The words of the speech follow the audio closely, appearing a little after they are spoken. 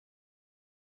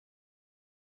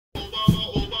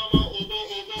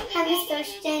Miss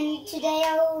Thurston. Today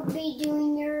I will be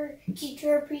doing your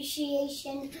Teacher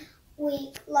Appreciation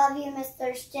Week. Love you, Miss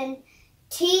Thurston.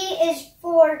 T is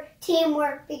for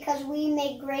teamwork because we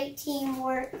make great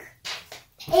teamwork.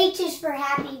 H is for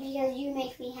happy because you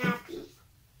make me happy.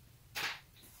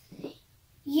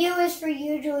 U is for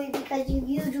usually because you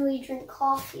usually drink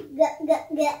coffee.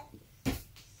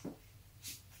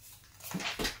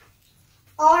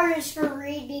 R is for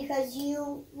read because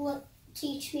you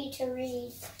teach me to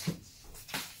read.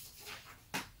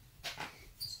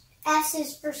 S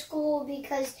is for school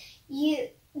because we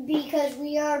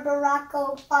are Barack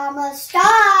Obama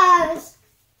stars.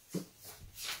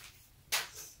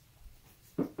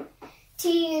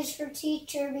 T is for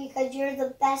teacher because you're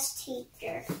the best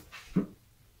teacher.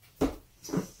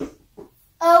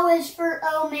 O is for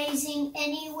amazing.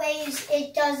 Anyways,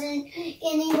 it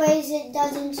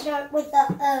doesn't start with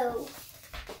a O.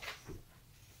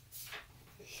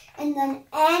 And then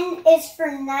N is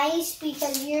for nice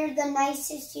because you're the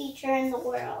nicest teacher in the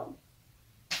world.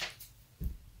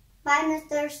 Bye, Miss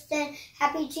Thurston.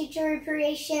 Happy Teacher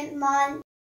Appreciation Month.